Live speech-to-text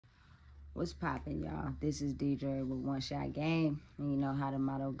What's poppin', y'all? This is DJ with One Shot Game. And you know how the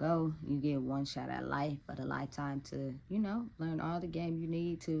motto go. You get one shot at life, but a lifetime to, learn all the game you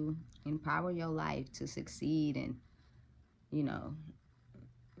need to empower your life to succeed and,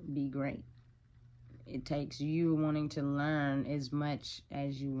 be great. It takes you wanting to learn as much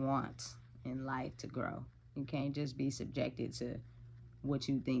as you want in life to grow. You can't just be subjected to what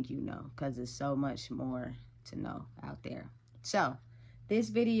you think you know, because there's so much more to know out there. So, this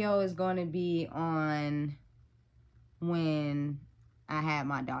video is going to be on when I had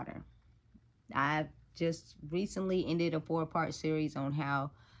my daughter. I just recently ended a 4-part series on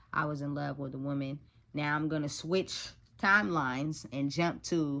how I was in love with a woman. Now I'm going to switch timelines and jump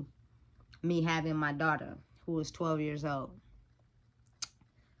to me having my daughter, who is 12 years old.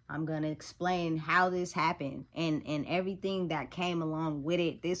 I'm going to explain how this happened and everything that came along with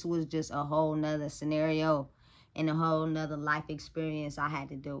it. This was just a whole nother scenario and a whole nother life experience I had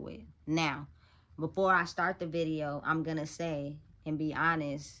to deal with. Now, before I start the video, I'm going to say and be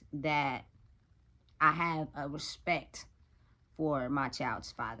honest that I have a respect for my child's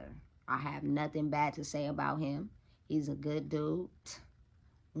father. I have nothing bad to say about him. He's a good dude.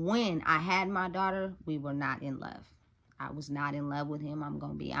 When I had my daughter, we were not in love. I was not in love with him. I'm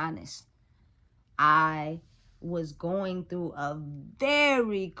going to be honest. I was going through a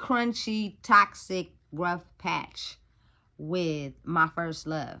very crunchy, toxic, rough patch with my first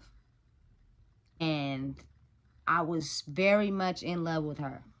love. And I was very much in love with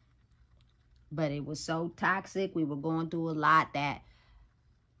her. But it was so toxic. We were going through a lot that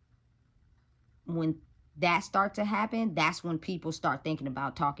when that starts to happen, that's when people start thinking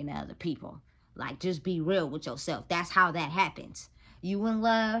about talking to other people. Like, just be real with yourself. That's how that happens. You in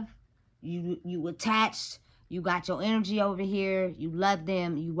love, you attached, you got your energy over here, you love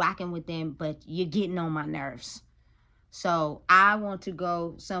them, you rocking with them, but you're getting on my nerves. So I want to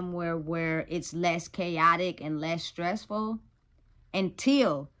go somewhere where it's less chaotic and less stressful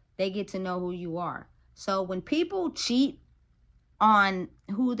until they get to know who you are. So when people cheat on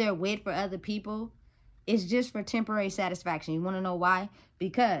who they're with for other people, it's just for temporary satisfaction. You want to know why?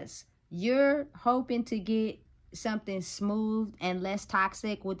 Because you're hoping to get something smooth and less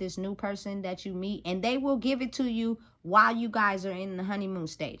toxic with this new person that you meet, and they will give it to you while you guys are in the honeymoon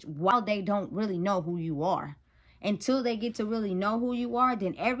stage, while they don't really know who you are. Until they get to really know who you are,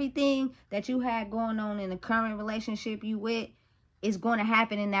 then everything that you had going on in the current relationship you with is going to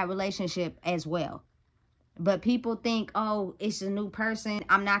happen in that relationship as well. But people think, oh, it's a new person,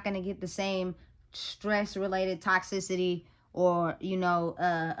 I'm not going to get the same stress-related toxicity or,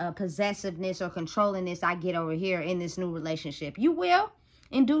 possessiveness or controllingness I get over here in this new relationship. You will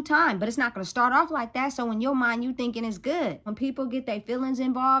in due time, but it's not going to start off like that. So in your mind, you thinking it's good. When people get their feelings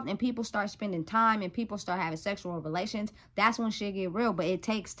involved and people start spending time and people start having sexual relations, that's when shit get real. But it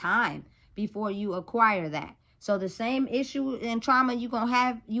takes time before you acquire that. So the same issue and trauma you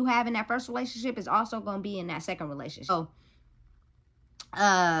have in that first relationship is also going to be in that second relationship. So,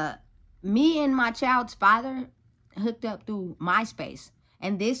 me and my child's father hooked up through MySpace.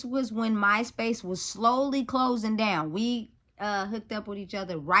 And this was when MySpace was slowly closing down. We hooked up with each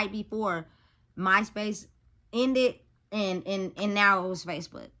other right before MySpace ended, and now it was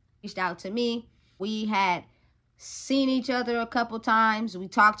Facebook. Reached out to me. We had seen each other a couple times. We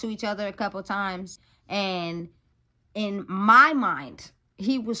talked to each other a couple times. And in my mind,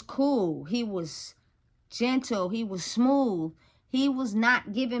 he was cool. He was gentle. He was smooth. He was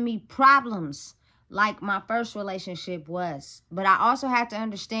not giving me problems like my first relationship was. But I also had to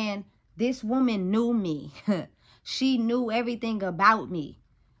understand this woman knew me. She knew everything about me.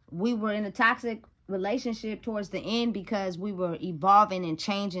 We were in a toxic relationship towards the end because we were evolving and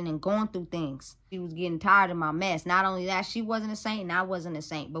changing and going through things. She was getting tired of my mess. Not only that, she wasn't a saint and I wasn't a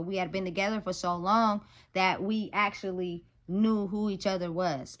saint. But we had been together for so long that we actually knew who each other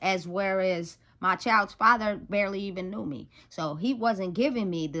was. Whereas my child's father barely even knew me. So he wasn't giving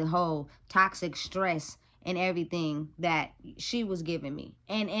me the whole toxic stress and everything that she was giving me.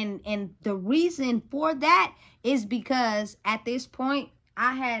 And the reason for that is because at this point,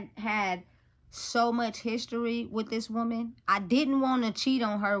 I had so much history with this woman. I didn't want to cheat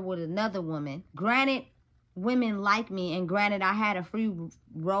on her with another woman. Granted, women like me, and granted, I had a few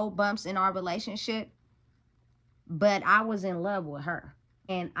road bumps in our relationship, but I was in love with her.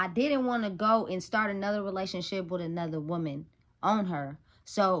 And I didn't want to go and start another relationship with another woman on her.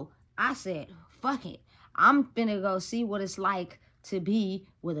 So I said, fuck it. I'm finna go see what it's like to be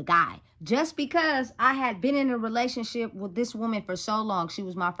with a guy. Just because I had been in a relationship with this woman for so long, she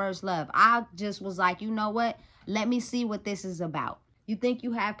was my first love. I just was like, you know what? Let me see what this is about. You think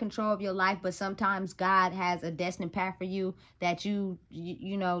you have control of your life, but sometimes God has a destined path for you that you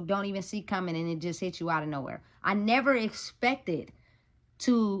know, don't even see coming, and it just hits you out of nowhere. I never expected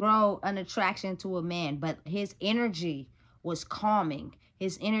to grow an attraction to a man, but his energy was calming.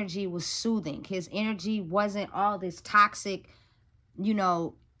 His energy was soothing. His energy wasn't all this toxic, you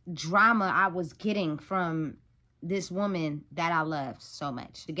know, drama I was getting from this woman that I loved so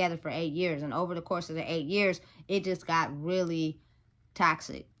much. Together for 8 years, and over the course of the 8 years, it just got really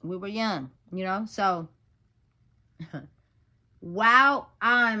toxic. We were young, you know? So while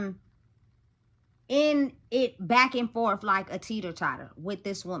I'm in it back and forth like a teeter-totter with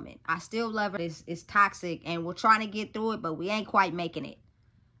this woman, I still love her. It's toxic, and we're trying to get through it, but we ain't quite making it.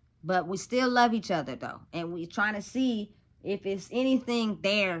 But we still love each other, though. And we're trying to see if it's anything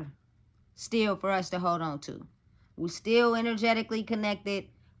there still for us to hold on to. We're still energetically connected,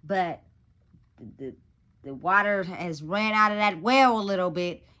 but the water has ran out of that well a little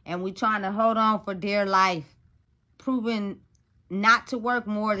bit, and we're trying to hold on for dear life. Proven not to work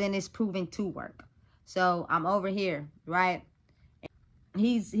more than it's proving to work. So I'm over here, right?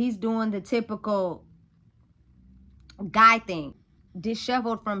 He's doing the typical guy thing.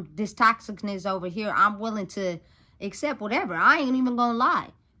 Disheveled from this toxicness over here, I'm willing to accept whatever. I ain't even gonna lie.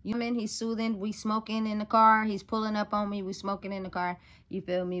 You know what I mean? He's soothing. We smoking in the car. He's pulling up on me. We smoking in the car. You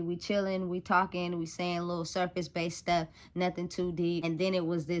feel me? We chilling. We talking. We saying little surface-based stuff. Nothing too deep. And then it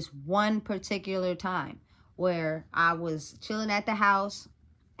was this one particular time where I was chilling at the house,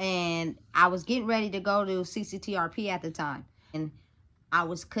 and I was getting ready to go to CCTRP at the time. And I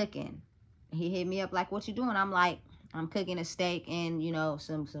was cooking. He hit me up like, what you doing? I'm like, I'm cooking a steak and, you know,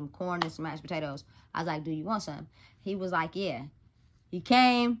 some corn and some mashed potatoes. I was like, do you want some? He was like, yeah. He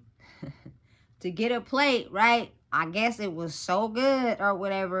came to get a plate, right? I guess it was so good or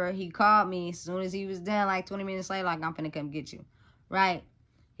whatever. He called me as soon as he was done, like 20 minutes later, like, I'm finna come get you, right?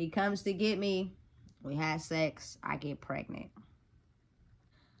 He comes to get me. We had sex. I get pregnant.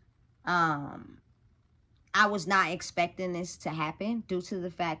 I was not expecting this to happen due to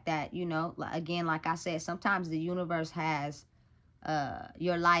the fact that, you know, again, like I said, sometimes the universe has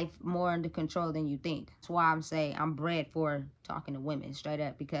your life more under control than you think. That's why I'm saying I'm bred for talking to women straight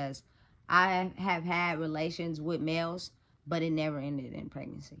up, because I have had relations with males, but it never ended in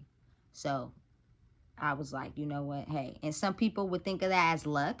pregnancy. So I was like, you know what? Hey, and some people would think of that as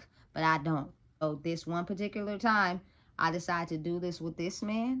luck, but I don't. So this one particular time, I decided to do this with this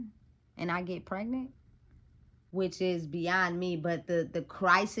man, and I get pregnant, which is beyond me. But the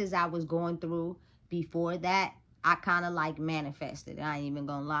crisis I was going through before that, I kind of like manifested. I ain't even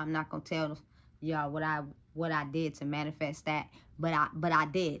gonna lie. I'm not gonna tell y'all what I did to manifest that, but I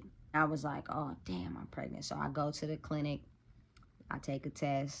did. I was like, oh damn, I'm pregnant. So I go to the clinic, I take a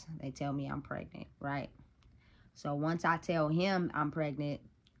test, they tell me I'm pregnant, right? So once I tell him I'm pregnant,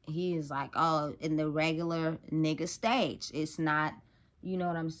 he is like, oh, in the regular nigga stage. It's not, you know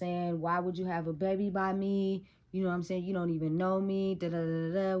what I'm saying? Why would you have a baby by me? You know what I'm saying? You don't even know me. Da, da,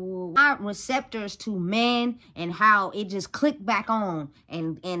 da, da, da. My receptors to men and how it just clicked back on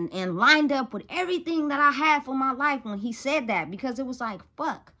and lined up with everything that I had for my life when he said that, because it was like,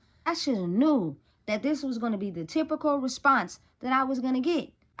 fuck, I should have knew that this was going to be the typical response that I was going to get.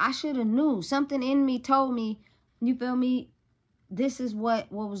 I should have knew. Something in me told me, you feel me, this is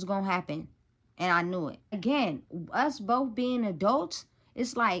what was going to happen. And I knew it. Again, us both being adults,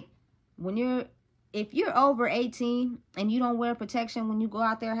 it's like if you're over 18 and you don't wear protection when you go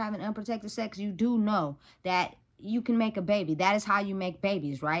out there having unprotected sex, you do know that you can make a baby. That is how you make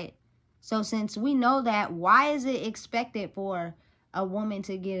babies, right? So since we know that, why is it expected for a woman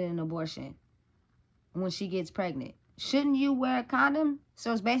to get an abortion when she gets pregnant? Shouldn't you wear a condom?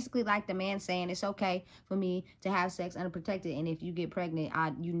 So it's basically like the man saying it's okay for me to have sex unprotected, and if you get pregnant,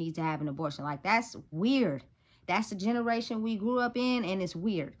 you need to have an abortion. Like, that's weird. That's the generation we grew up in, and it's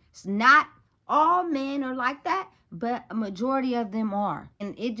weird. It's not all men are like that, but a majority of them are.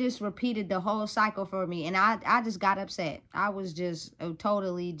 And it just repeated the whole cycle for me, and I just got upset. I was just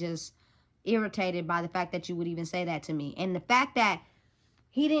totally just irritated by the fact that you would even say that to me. And the fact that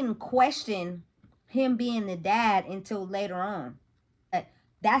he didn't question him being the dad until later on.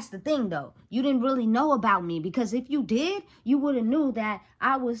 That's the thing, though. You didn't really know about me, because if you did, you would have knew that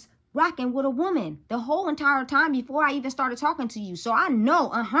I was rocking with a woman the whole entire time before I even started talking to you. So I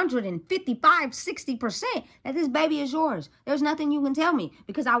know 155-60% that this baby is yours. There's nothing you can tell me,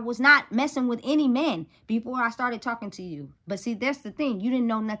 because I was not messing with any men before I started talking to you. But see, that's the thing. You didn't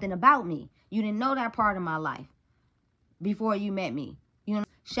know nothing about me. You didn't know that part of my life before you met me. You know,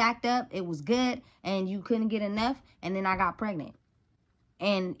 shacked up, it was good, and you couldn't get enough, and then I got pregnant.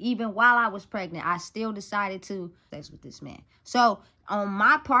 And even while I was pregnant, I still decided to sex with this man. So on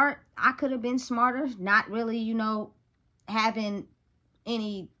my part, I could have been smarter, not really, you know, having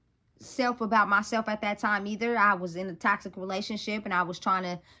any self about myself at that time either. I was in a toxic relationship and I was trying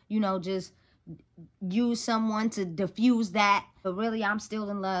to, you know, just use someone to diffuse that. But really, I'm still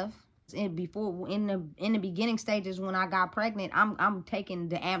in love. And before, in the beginning stages when I got pregnant, I'm taking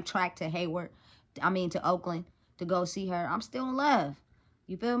the Amtrak to to Oakland to go see her. I'm still in love.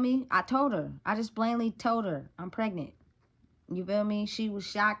 You feel me? I told her. I just blatantly told her I'm pregnant. You feel me? She was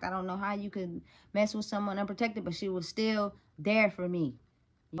shocked. I don't know how you could mess with someone unprotected, but she was still there for me.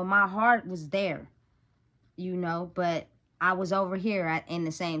 But my heart was there, you know, but I was over here in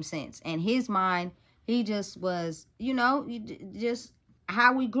the same sense. And his mind, he just was, you know, just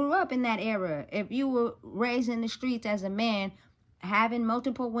how we grew up in that era. If you were raised in the streets as a man, having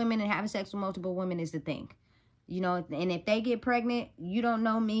multiple women and having sex with multiple women is the thing. You know, and if they get pregnant, you don't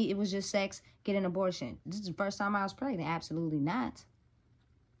know me, it was just sex, get an abortion. This is the first time I was pregnant. Absolutely not.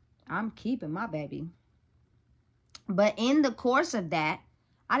 I'm keeping my baby. But in the course of that,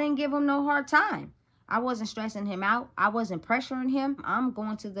 I didn't give him no hard time. I wasn't stressing him out. I wasn't pressuring him. I'm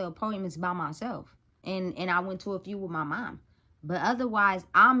going to the appointments by myself. And I went to a few with my mom. But otherwise,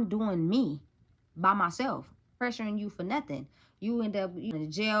 I'm doing me by myself. Pressuring you for nothing. You end up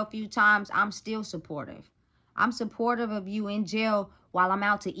in jail a few times. I'm still supportive. I'm supportive of you in jail while I'm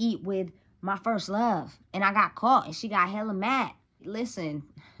out to eat with my first love. And I got caught and she got hella mad. Listen,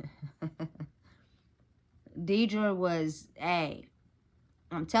 Deidre was, hey,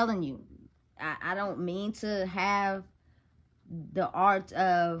 I'm telling you, I don't mean to have the art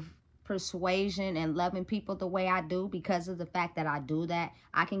of persuasion and loving people the way I do. Because of the fact that I do that,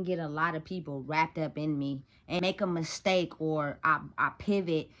 I can get a lot of people wrapped up in me and make a mistake, or I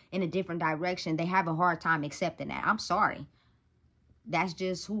pivot in a different direction. They have a hard time accepting that. I'm sorry. That's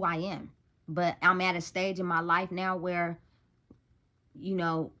just who I am. But I'm at a stage in my life now where, you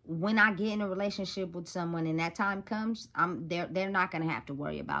know, when I get in a relationship with someone and that time comes, they're not going to have to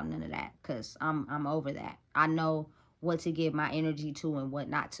worry about none of that, because I'm over that. I know what to give my energy to and what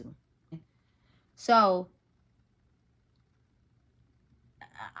not to. So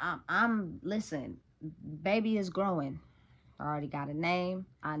listen, baby is growing. I already got a name.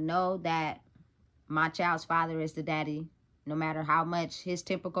 I know that my child's father is the daddy, no matter how much his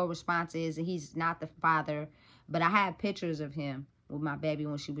typical response is, he's not the father. But I have pictures of him with my baby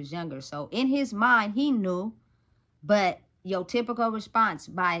when she was younger. So in his mind, he knew. But your typical response,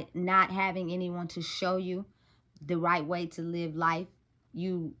 by not having anyone to show you the right way to live life,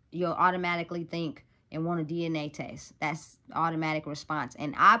 you'll automatically think and want a DNA test. That's the automatic response.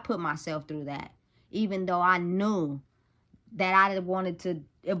 And I put myself through that, even though I knew that I wanted to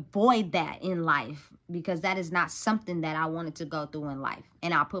avoid that in life, because that is not something that I wanted to go through in life.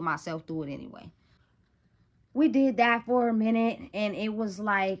 And I put myself through it anyway. We did that for a minute, and it was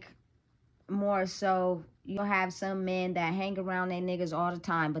like more so, you'll have some men that hang around their niggas all the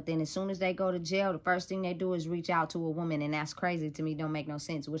time, but then as soon as they go to jail, the first thing they do is reach out to a woman, and that's crazy to me. Don't make no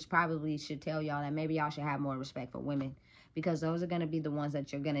sense, which probably should tell y'all that maybe y'all should have more respect for women, because those are going to be the ones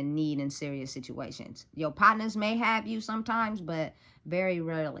that you're going to need in serious situations. Your partners may have you sometimes, but very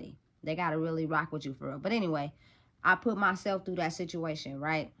rarely. They got to really rock with you for real. But anyway, I put myself through that situation,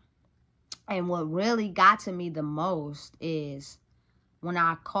 right? And what really got to me the most is when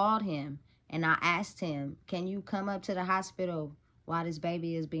I called him and I asked him, can you come up to the hospital while this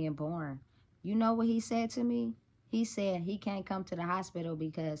baby is being born? You know what he said to me? He said he can't come to the hospital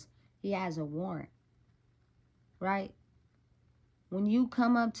because he has a warrant, right? When you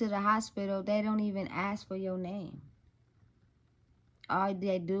come up to the hospital, they don't even ask for your name. All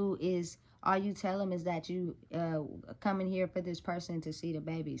they do is, all you tell them is that you coming here for this person to see the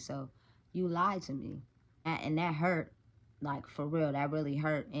baby. So you lied to me. And that hurt, like for real, that really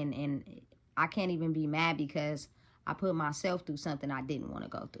hurt. And I can't even be mad because I put myself through something I didn't want to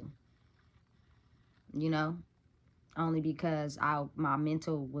go through. You know? Only because my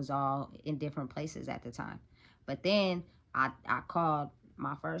mental was all in different places at the time. But then I called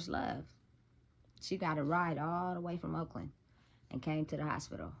my first love. She got a ride all the way from Oakland and came to the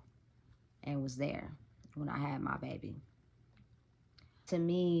hospital and was there when I had my baby. To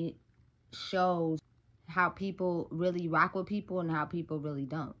me, shows how people really rock with people and how people really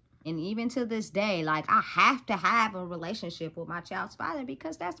don't. And even to this day, like, I have to have a relationship with my child's father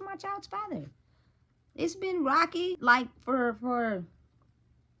because that's my child's father. It's been rocky, like, for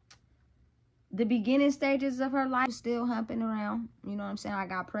the beginning stages of her life, still humping around. You know what I'm saying? I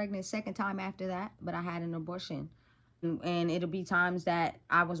got pregnant second time after that, but I had an abortion. And it'll be times that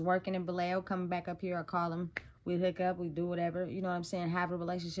I was working in Vallejo, coming back up here, I call him We hook up, we do whatever, you know what I'm saying, have a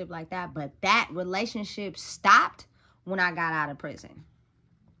relationship like that. But that relationship stopped when I got out of prison.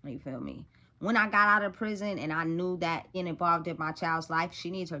 You feel me? When I got out of prison and I knew that getting involved in my child's life,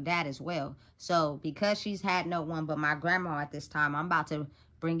 she needs her dad as well. So because she's had no one but my grandma at this time, I'm about to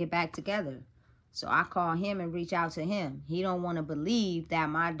bring it back together. So I call him and reach out to him. He don't want to believe that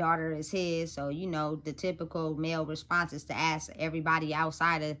my daughter is his. So, you know, the typical male response is to ask everybody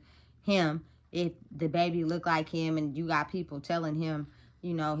outside of him if the baby look like him, and you got people telling him,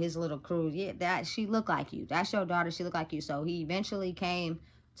 you know, his little crew, yeah, that she look like you. That's your daughter, she look like you. So he eventually came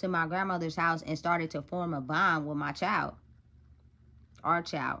to my grandmother's house and started to form a bond with my child, our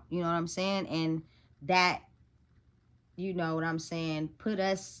child, you know what I'm saying? And that, you know what I'm saying, put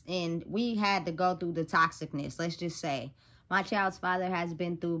us in, we had to go through the toxicness. Let's just say my child's father has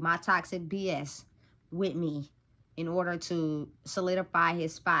been through my toxic BS with me in order to solidify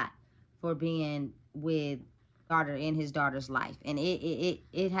his spot for being with daughter in his daughter's life. And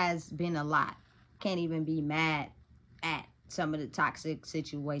it has been a lot. Can't even be mad at some of the toxic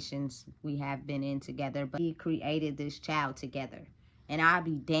situations we have been in together, but we created this child together. And I'll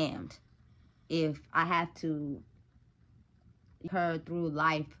be damned if I have to her through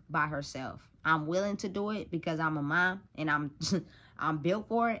life by herself. I'm willing to do it because I'm a mom and I'm built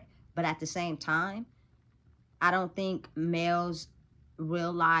for it. But at the same time, I don't think males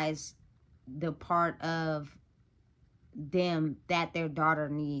realize the part of them that their daughter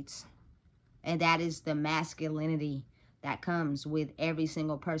needs. And that is the masculinity that comes with every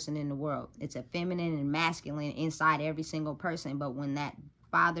single person in the world. It's a feminine and masculine inside every single person. But when that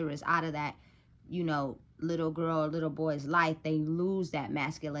father is out of that, you know, little girl or little boy's life, they lose that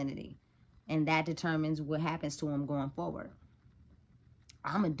masculinity. And that determines what happens to them going forward.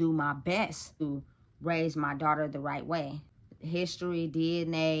 I'm going to do my best to raise my daughter the right way. History,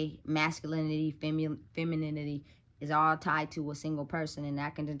 DNA, masculinity, femininity is all tied to a single person, and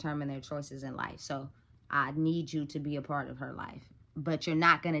that can determine their choices in life. So I need you to be a part of her life. But you're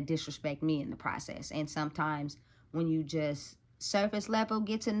not going to disrespect me in the process. And sometimes when you just surface level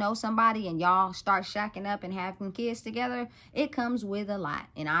get to know somebody and y'all start shacking up and having kids together, it comes with a lot.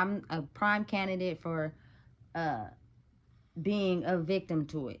 And I'm a prime candidate for being a victim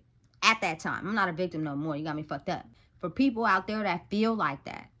to it. At that time, I'm not a victim no more. You got me fucked up. For people out there that feel like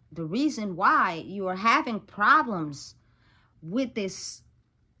that, the reason why you are having problems with this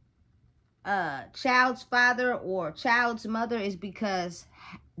child's father or child's mother is because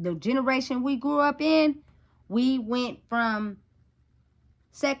the generation we grew up in, we went from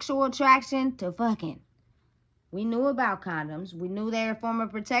sexual attraction to fucking. We knew about condoms. We knew they were a form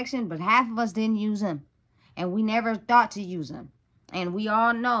of protection, but half of us didn't use them. And we never thought to use them. And we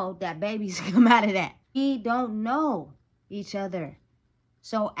all know that babies come out of that. We don't know each other.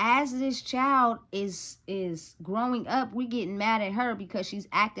 So as this child is growing up, we getting mad at her because she's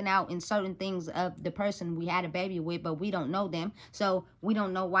acting out in certain things of the person we had a baby with, but we don't know them. So we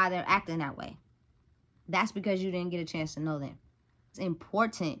don't know why they're acting that way. That's because you didn't get a chance to know them. It's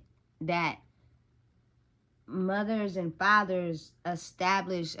important that mothers and fathers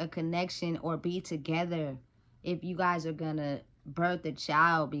establish a connection or be together if you guys are gonna birth a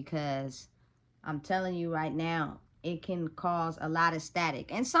child, because I'm telling you right now, it can cause a lot of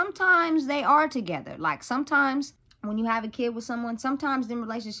static. And sometimes they are together. Like sometimes when you have a kid with someone, sometimes them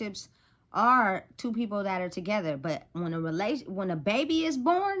relationships are two people that are together. But when a baby is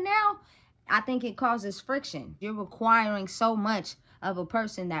born now, I think it causes friction. You're requiring so much of a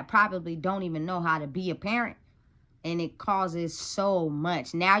person that probably don't even know how to be a parent. And it causes so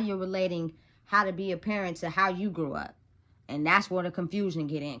much. Now you're relating how to be a parent to how you grew up. And that's where the confusion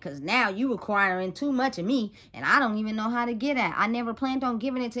get in. Because now you requiring too much of me. And I don't even know how to get at. I never planned on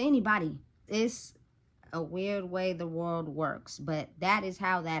giving it to anybody. It's a weird way the world works. But that is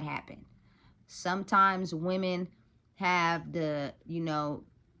how that happened. Sometimes women have the, you know,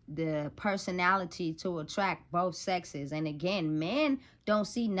 the personality to attract both sexes. And again, men don't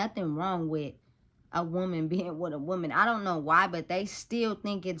see nothing wrong with a woman being with a woman. I don't know why, but they still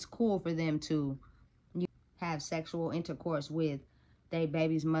think it's cool for them to have sexual intercourse with their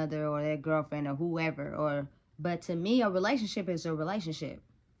baby's mother or their girlfriend or whoever. But to me, a relationship is a relationship.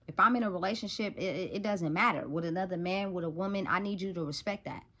 If I'm in a relationship, it doesn't matter. With another man, with a woman, I need you to respect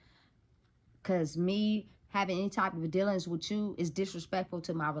that. Because me having any type of dealings with you is disrespectful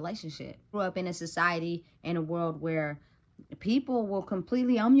to my relationship. I grew up in a society, in a world where people will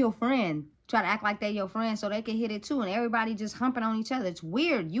completely, I'm your friend, try to act like they're your friend so they can hit it too, and everybody just humping on each other. It's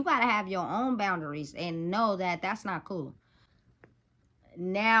weird. You got to have your own boundaries and know that that's not cool.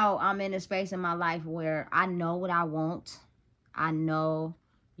 Now I'm in a space in my life where I know what I want. I know,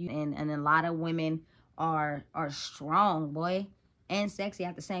 and a lot of women are strong, boy, and sexy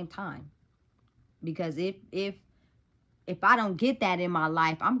at the same time. Because if I don't get that in my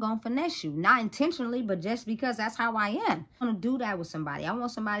life, I'm going to finesse you. Not intentionally, but just because that's how I am. I want to do that with somebody. I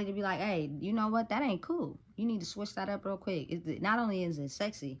want somebody to be like, hey, you know what? That ain't cool. You need to switch that up real quick. Not only is it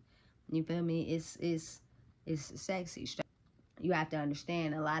sexy, you feel me? It's sexy. You have to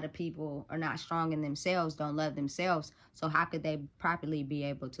understand a lot of people are not strong in themselves, don't love themselves. So how could they properly be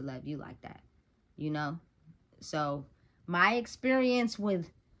able to love you like that? You know? So my experience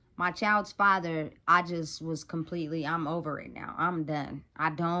with my child's father, I just was completely, I'm over it now. I'm done.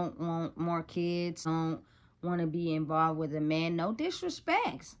 I don't want more kids. Don't want to be involved with a man. No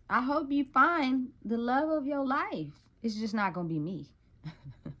disrespects. I hope you find the love of your life. It's just not going to be me.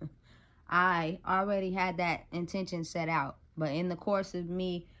 I already had that intention set out. But in the course of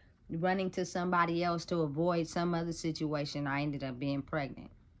me running to somebody else to avoid some other situation, I ended up being pregnant.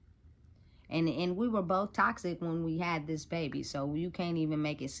 And we were both toxic when we had this baby. So you can't even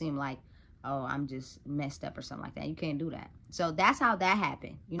make it seem like, oh, I'm just messed up or something like that. You can't do that. So that's how that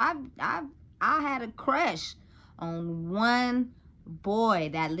happened. You know, I had a crush on one boy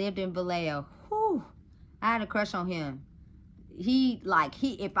that lived in Vallejo. Whew, I had a crush on him.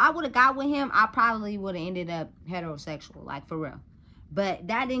 If I would have got with him, I probably would have ended up heterosexual, like for real. But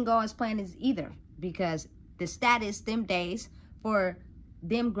that didn't go as planned as either, because the status them days for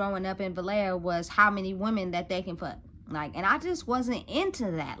them growing up in Vallejo was how many women that they can fuck. Like, and I just wasn't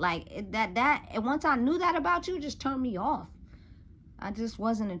into that. Like and once I knew that about you, it just turned me off. I just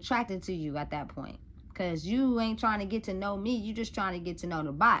wasn't attracted to you at that point, because you ain't trying to get to know me. You just trying to get to know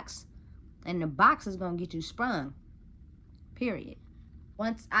the box, and the box is gonna get you sprung. Period.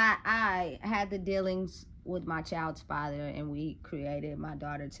 Once I had the dealings with my child's father and we created my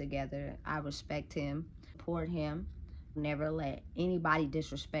daughter together, I respect him, support him, never let anybody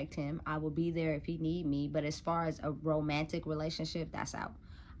disrespect him. I will be there if he need me. But as far as a romantic relationship, that's out.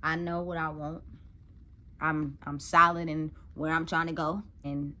 I know what I want. I'm solid in where I'm trying to go.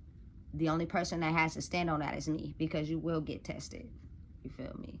 And the only person that has to stand on that is me, because you will get tested. You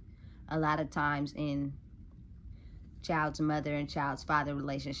feel me? A lot of times in child's mother and child's father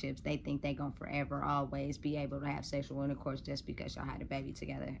relationships, they think they gonna forever always be able to have sexual intercourse just because y'all had a baby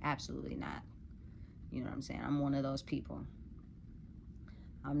together. Absolutely not. You know what I'm saying? I'm one of those people.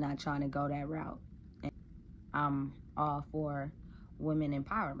 I'm not trying to go that route. I'm all for women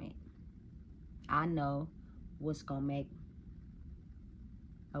empowerment. I know what's gonna make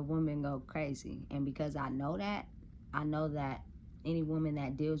a woman go crazy, and because I know that any woman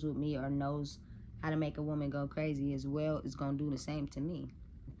that deals with me or knows how to make a woman go crazy as well is gonna do the same to me.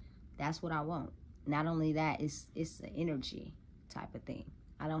 That's what I want. Not only that, it's an energy type of thing.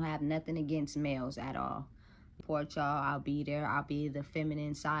 I don't have nothing against males at all. Support y'all. I'll be there. I'll be the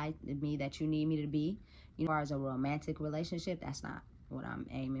feminine side of me that you need me to be. You know, as far as a romantic relationship, that's not what I'm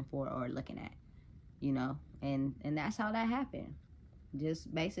aiming for or looking at. You know, and that's how that happened.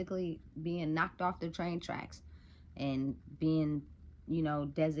 Just basically being knocked off the train tracks and being, you know,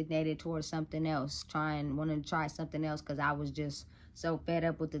 designated towards something else, wanting to try something else because I was just so fed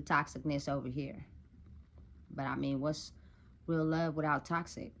up with the toxicness over here. But I mean, what's real love without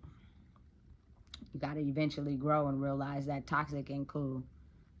toxic? You got to eventually grow and realize that toxic ain't cool.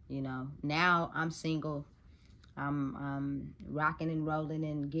 You know, now I'm single. I'm rocking and rolling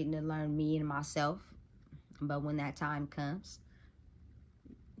and getting to learn me and myself. But when that time comes,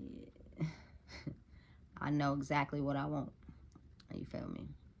 I know exactly what I want. You feel me?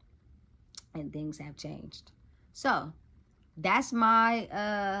 And things have changed. So that's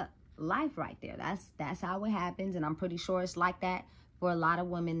my life right there. That's how it happens, and I'm pretty sure it's like that for a lot of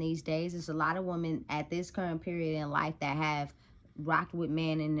women these days. There's a lot of women at this current period in life that have rocked with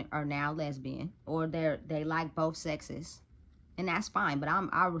men and are now lesbian, or they like both sexes, and that's fine. But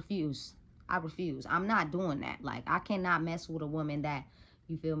I refuse. I'm not doing that. Like, I cannot mess with a woman that,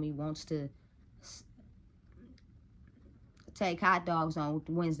 you feel me, wants to take hot dogs on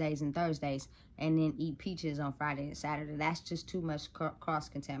Wednesdays and Thursdays and then eat peaches on Friday and Saturday. That's just too much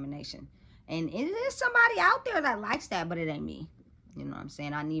cross-contamination. And it is somebody out there that likes that, but it ain't me. You know what I'm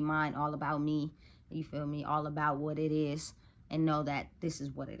saying? I need mine all about me. You feel me? All about what it is, and know that this is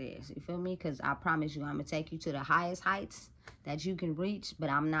what it is. You feel me? Because I promise you, I'm going to take you to the highest heights that you can reach, but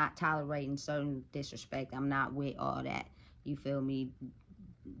I'm not tolerating certain disrespect. I'm not with all that. You feel me?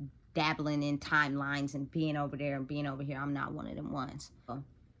 Dabbling in timelines and being over there and being over here. I'm not one of them ones. So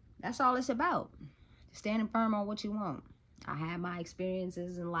that's all it's about. Standing firm on what you want. I had my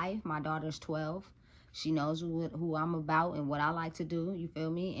experiences in life. My daughter's 12. She knows who I'm about and what I like to do, you feel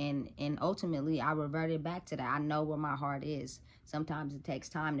me? And ultimately, I reverted back to that. I know where my heart is. Sometimes it takes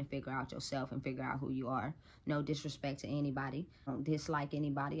time to figure out yourself and figure out who you are. No disrespect to anybody. I don't dislike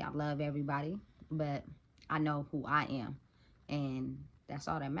anybody. I love everybody. But I know who I am. And that's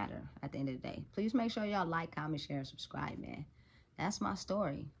all that matters at the end of the day. Please make sure y'all like, comment, share, and subscribe, man. That's my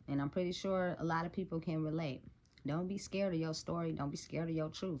story. And I'm pretty sure a lot of people can relate. Don't be scared of your story. Don't be scared of your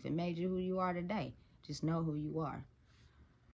truth. It made you who you are today. Just know who you are.